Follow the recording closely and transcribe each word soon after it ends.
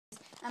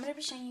I'm going to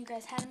be showing you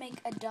guys how to make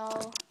a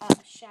doll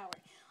shower.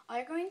 All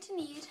you're going to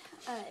need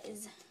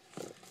is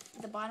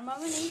the bottom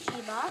of an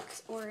AG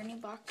box or any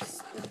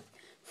box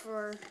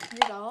for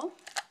your doll.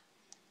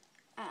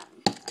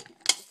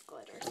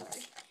 Glitter,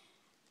 sorry.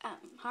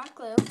 Hot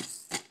glue.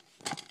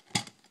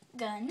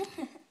 Gun.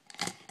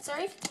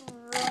 Sorry if it's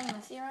really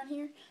messy around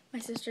here. My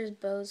sister's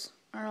bows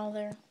are all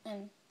there,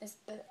 and it's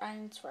the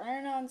irons for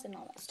iron-ons and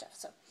all that stuff.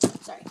 So,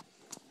 sorry.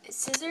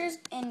 Scissors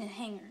and a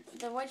hanger.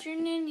 What you're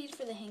going to need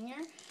for the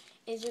hanger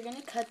is you're going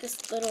to cut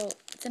this little,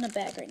 it's in a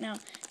bag right now,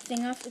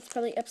 thing off. It's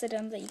probably upside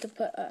down that you could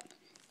put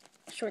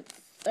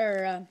shorts,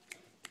 or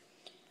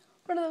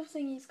what are those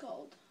thingies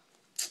called?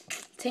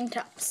 Tank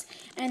tops.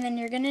 And then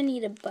you're going to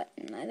need a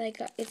button.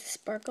 It's a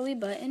sparkly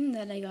button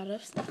that I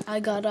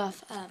got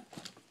off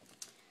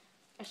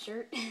a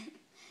shirt.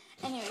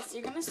 Anyways,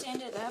 you're going to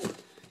stand it up.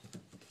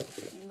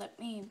 And let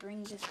me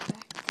bring this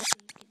back so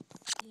you can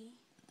see.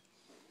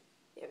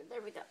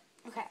 There we go.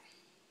 Okay.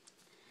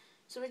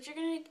 So what you're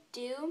going to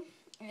do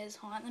is,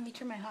 hold on, let me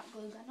turn my hot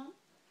glue gun on.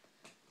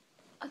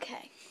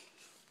 Okay.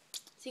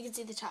 So you can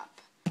see the top.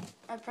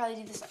 I'll probably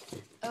do this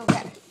side.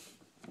 Okay.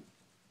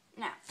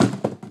 Now.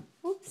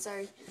 Oops,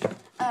 sorry.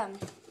 Get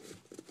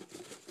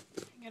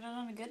it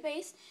on a good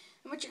base.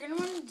 And what you're going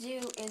to want to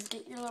do is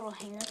get your little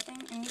hanger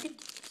thing. And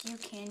you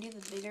can do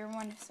the bigger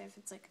one if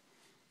it's like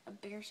a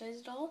bigger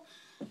size doll.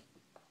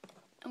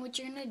 And what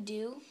you're going to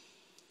do,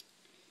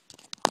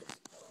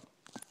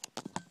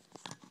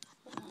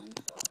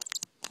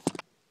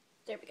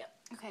 there we go.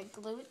 Okay,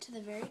 glue it to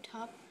the very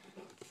top,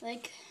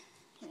 like,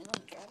 here, let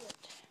me grab it.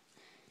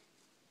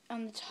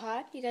 On the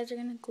top, you guys are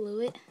going to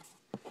glue it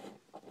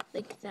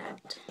like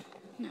that.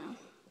 Now,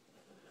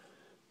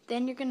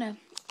 then you're going to,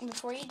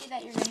 before you do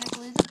that, you're going to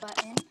glue the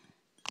button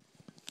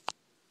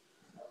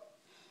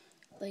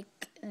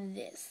like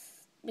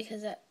this,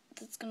 because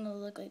that's going to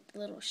look like the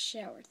little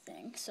shower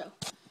thing. So,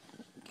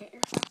 get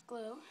your hot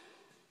glue.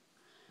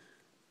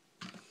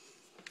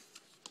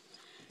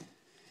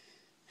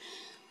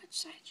 Which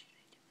side should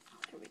I do? Oh,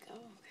 there we go.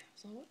 Okay,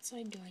 so what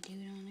side do I do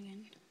it on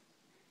again?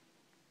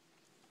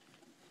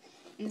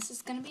 And this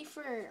is going to be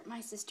for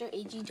my sister,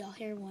 AG Doll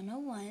Hair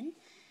 101.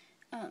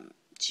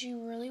 She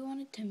really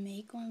wanted to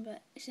make one,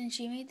 but since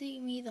she made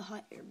me the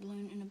hot air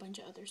balloon and a bunch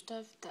of other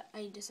stuff, that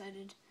I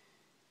decided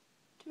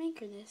to make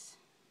her this.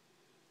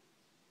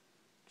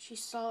 She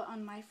saw it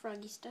on My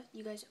Froggy Stuff.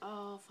 You guys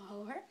all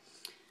follow her.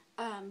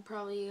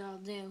 Probably all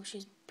do.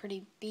 She's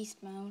pretty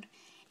beast mode.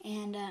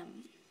 And I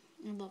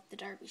love the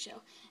Darby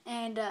show.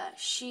 And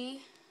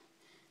she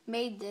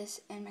made this,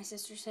 and my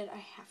sister said I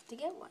have to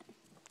get one.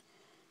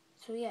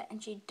 So yeah,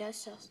 and she does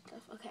sell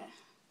stuff. Okay.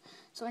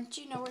 So once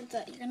you know where it's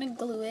at, you're gonna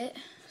glue it.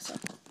 So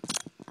there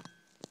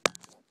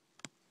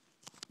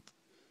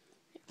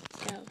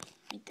we go,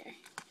 right there.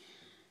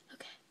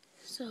 Okay.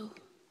 So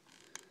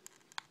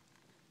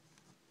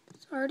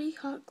it's already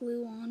hot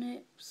glue on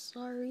it.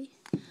 Sorry.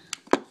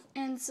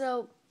 And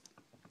so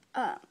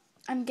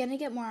I'm gonna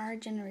get more Our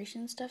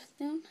Generation stuff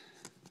soon.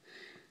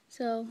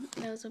 So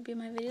those will be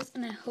my videos,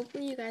 and I hope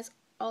that you guys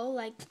all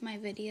liked my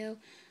video,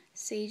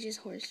 Sage's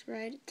horse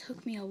ride. It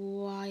took me a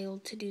while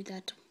to do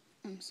that.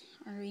 I'm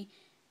sorry.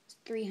 It's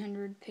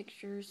 300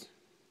 pictures.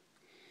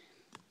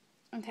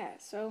 Okay,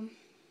 so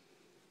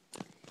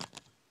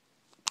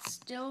it's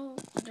still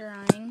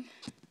drying,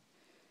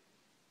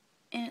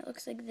 and it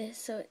looks like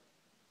this. So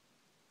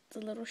it's a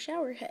little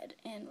shower head,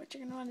 and what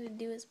you're gonna want to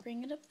do is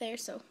bring it up there.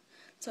 So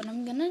that's what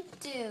I'm gonna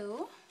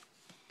do,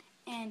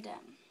 and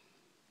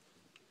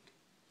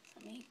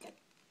let me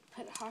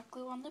put hot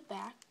glue on the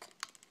back.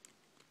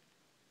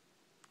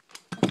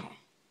 Okay.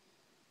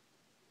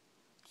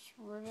 Just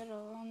rub it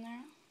all on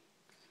there.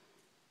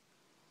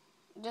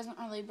 It doesn't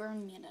really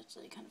burn me. It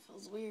actually kind of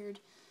feels weird.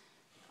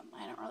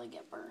 I don't really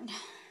get burned.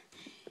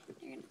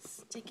 You're going to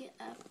stick it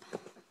up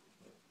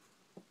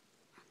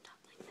on top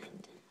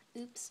like that.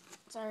 Oops.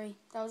 Sorry.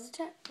 That was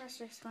a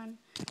press one.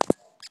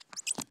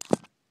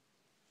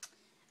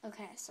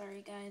 Okay.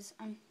 Sorry, guys.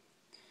 I'm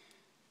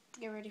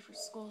get ready for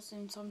school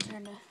soon, so I'm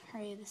trying to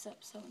hurry this up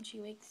so when she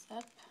wakes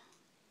up.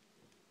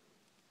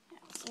 Yeah,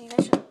 so you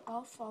guys should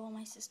all follow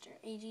my sister,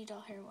 AG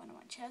Doll Hair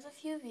 101. She has a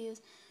few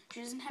views.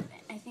 She doesn't have,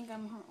 I think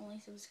I'm her only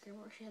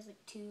subscriber. She has like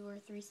 2 or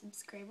 3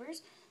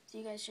 subscribers. So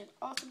you guys should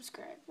all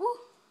subscribe. Woo!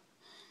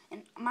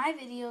 And my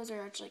videos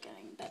are actually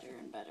getting better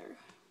and better.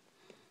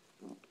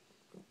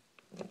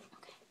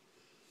 Okay.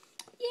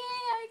 Yay,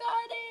 I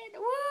got it!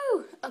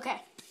 Woo!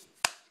 Okay.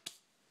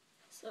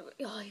 So,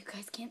 oh, you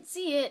guys can't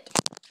see it.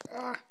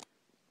 Ugh.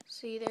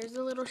 See, there's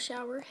a little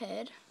shower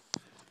head.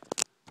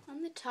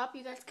 On the top,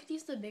 you guys could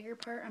use the bigger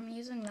part. I'm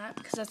using that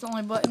because that's the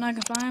only button I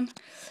can find.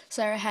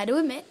 Sorry, I had to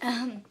admit.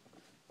 I'm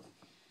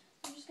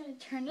just going to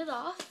turn it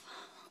off.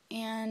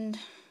 And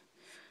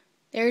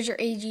there's your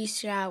AG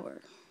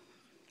shower.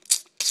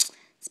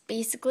 That's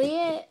basically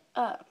it.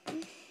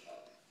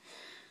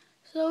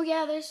 So,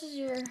 yeah, this is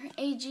your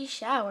AG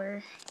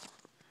shower.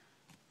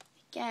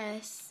 I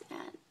guess.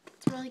 And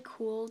it's really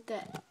cool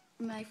that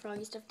My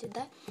Froggy Stuff did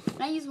that.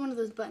 And I used one of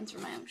those buttons for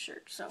my own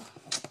shirt, so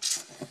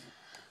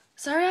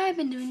sorry I've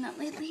been doing that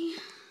lately.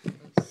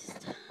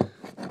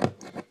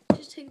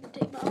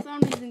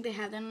 think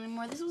they have that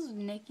anymore. This was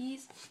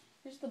Nikki's.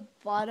 Here's the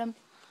bottom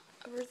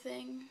of her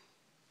thing.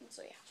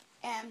 So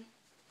yeah. And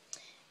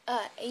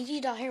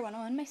AG Doll Hair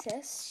 101, my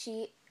sis,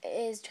 she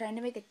is trying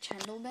to make a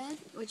trundle bed,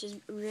 which is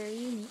very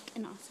unique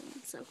and awesome.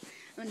 So I'm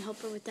going to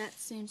help her with that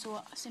soon. So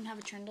we'll soon have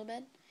a trundle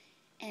bed.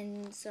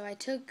 And so I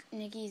took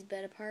Nikki's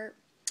bed apart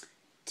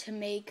to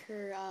make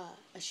her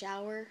a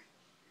shower.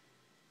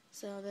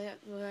 So that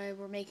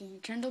we're making a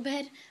trundle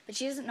bed, but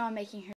she doesn't know I'm making her